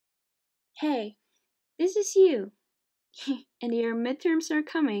Hey, this is you! And your midterms are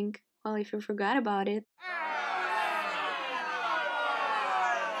coming. Well, if you forgot about it.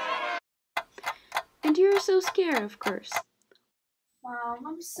 And you're so scared, of course. Mom,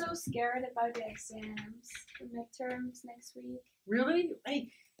 I'm so scared about the exams, the midterms next week. Really?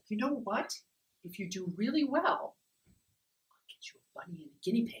 Hey, you know what? If you do really well, I'll get you a bunny and a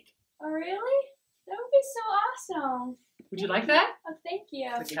guinea pig. Oh, really? That would be so awesome. Would you like that? Oh, thank you.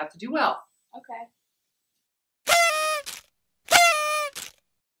 But you have to do well. Okay.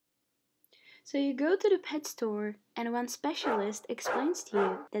 So you go to the pet store, and one specialist explains to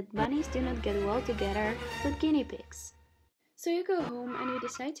you that bunnies do not get well together with guinea pigs. So you go home and you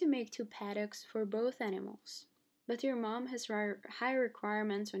decide to make 2 paddocks for both animals. But your mom has high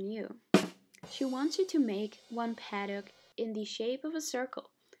requirements on you. She wants you to make 1 paddock in the shape of a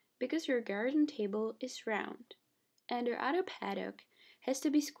circle, because your garden table is round. And your other paddock has to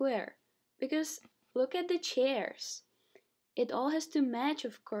be square, because look at the chairs. It all has to match,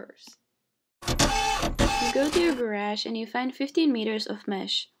 of course. You go to your garage and you find 15 meters of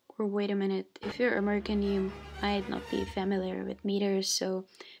mesh. Or wait a minute, if you're American you might not be familiar with meters, so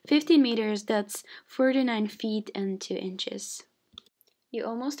 15 meters, that's 49 feet and 2 inches. You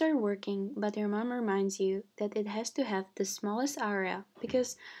almost start working, but your mom reminds you that it has to have the smallest area,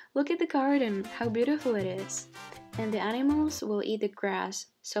 because look at the garden, how beautiful it is. And the animals will eat the grass,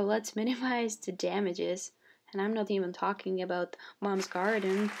 so let's minimize the damages. And I'm not even talking about mom's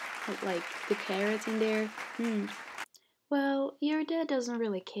garden, like the carrots in there. Well, your dad doesn't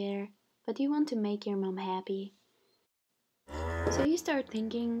really care, but you want to make your mom happy. So you start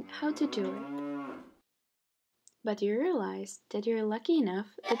thinking how to do it. But you realize that you're lucky enough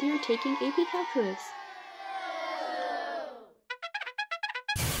that you're taking AP Calculus.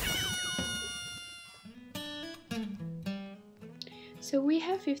 So we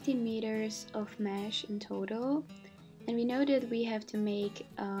have 15 meters of mesh in total, and we know that we have to make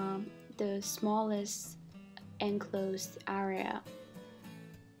the smallest enclosed area.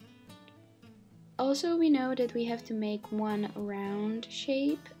 Also, we know that we have to make 1 round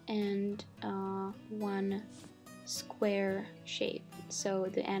shape and 1 square shape, so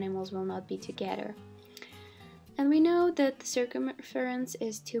the animals will not be together. And we know that the circumference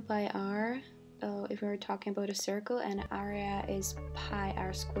is 2 pi r, if we're talking about a circle, and area is pi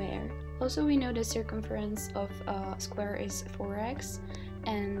r squared. Also, we know the circumference of a square is 4x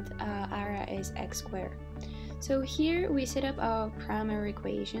and area is x squared. So here we set up our primary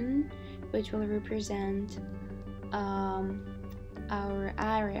equation, which will represent our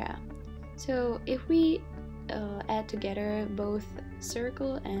area. So if we add together both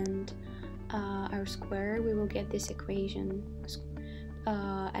circle and our square, we will get this equation,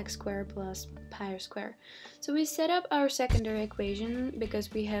 x squared plus pi r squared. So we set up our secondary equation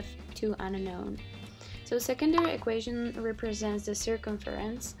because we have 2 unknown. So secondary equation represents the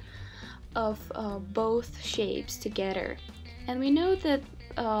circumference of both shapes together. And we know that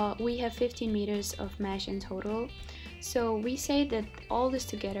we have 15 meters of mesh in total, so we say that all this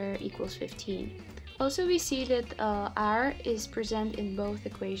together equals 15. Also, we see that r is present in both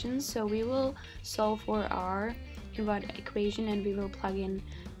equations, so we will solve for r in one equation and we will plug in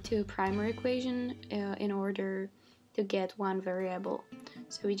to primary equation in order to get 1 variable.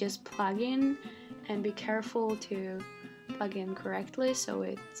 So we just plug in and be careful to plug in correctly, so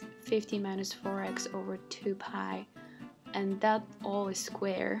it's 15 minus 4x over 2 pi, and that all is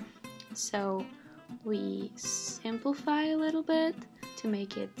square. So we simplify a little bit to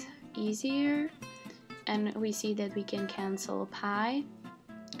make it easier, and we see that we can cancel pi.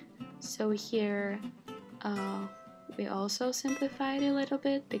 So here we also simplified a little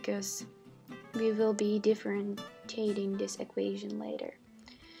bit because we will be differentiating this equation later.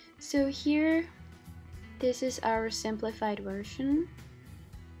 So here, this is our simplified version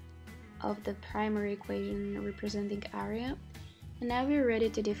of the primary equation representing area. And now we're ready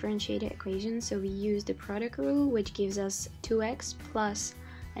to differentiate the equation, so we use the product rule, which gives us 2x plus,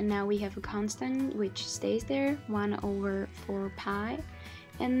 and now we have a constant which stays there, 1 over 4 pi.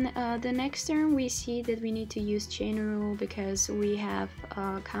 And the next term we see that we need to use chain rule because we have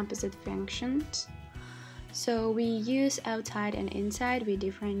composite functions. So we use outside and inside, we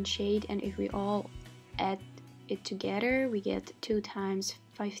differentiate, and if we all add it together, we get 2 times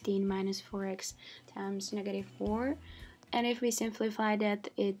 15 minus 4x times negative 4. And if we simplify that,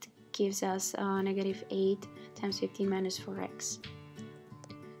 it gives us negative 8 times 15 minus 4x.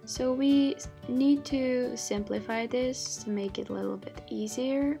 So we need to simplify this to make it a little bit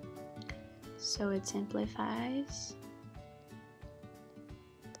easier. So it simplifies.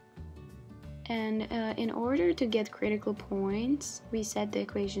 And in order to get critical points, we set the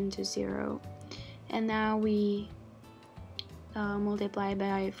equation to 0. And now we multiply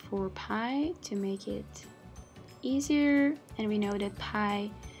by 4 pi to make it easier. And we know that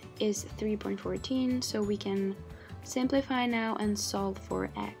pi is 3.14, so we can simplify now and solve for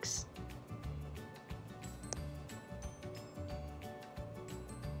x.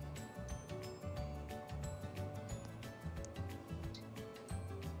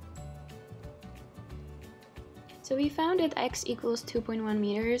 So we found that x equals 2.1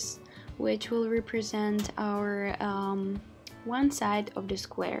 meters, which will represent our one side of the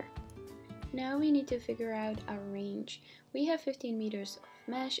square. Now we need to figure out our range. We have 15 meters of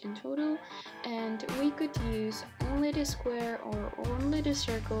mesh in total, and we could use only the square or only the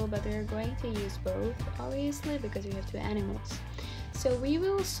circle, but we're going to use both, obviously, because we have 2 animals. So we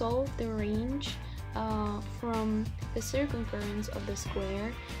will solve the range from the circumference of the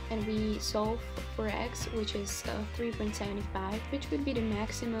square, and we solve for x, which is 3.75, which would be the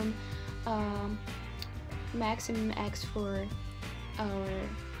maximum x for our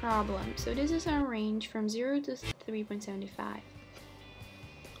problem. So this is our range from 0 to 3.75.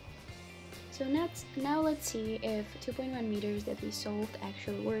 So now let's see if 2.1 meters that we solved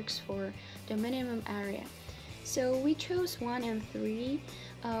actually works for the minimum area. So we chose 1 and 3,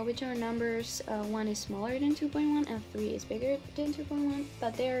 which are numbers 1 is smaller than 2.1 and 3 is bigger than 2.1,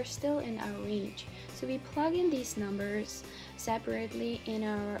 but they are still in our range. So we plug in these numbers separately in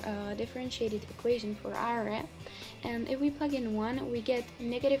our differentiated equation for area, and if we plug in 1, we get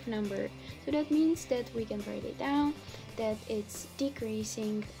negative number. So that means that we can write it down, that it's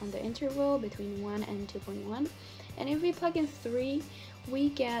decreasing on the interval between 1 and 2.1. And if we plug in 3, we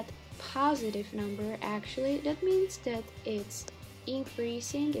get positive number. Actually, that means that it's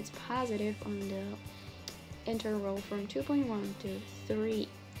increasing, it's positive on the interval from 2.1 to 3.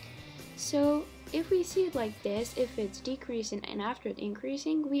 So if we see it like this, if it's decreasing and after it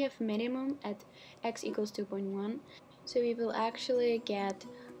increasing, we have minimum at x equals 2.1. So we will actually get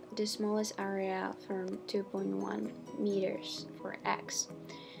the smallest area from 2.1 meters for x.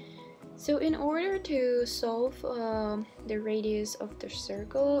 So in order to solve the radius of the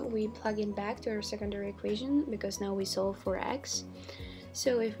circle, we plug in back to our secondary equation, because now we solve for x.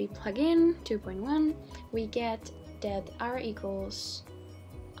 So if we plug in 2.1, we get that r equals,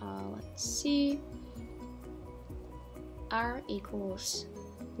 let's see, r equals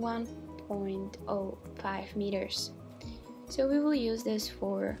 1.05 meters. So we will use this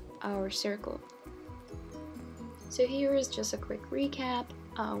for our circle. So here is just a quick recap.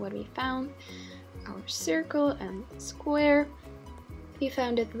 What we found: our circle and square. We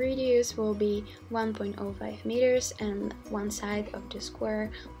found that radius will be 1.05 meters and one side of the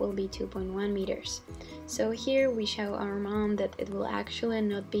square will be 2.1 meters. So here we show our mom that it will actually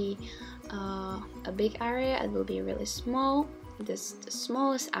not be a big area, it will be really small. This is the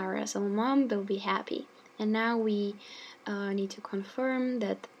smallest area, so mom will be happy. And now we need to confirm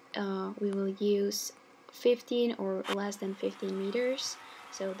that we will use 15 or less than 15 meters.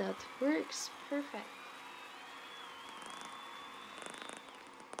 So that works perfect.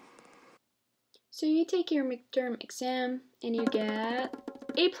 So you take your midterm exam and you get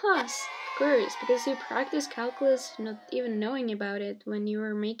A+, of course, because you practice calculus not even knowing about it when you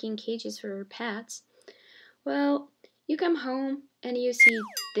were making cages for your pets. Well, you come home and you see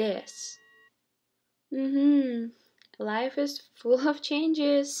this. Life is full of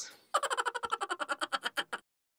changes.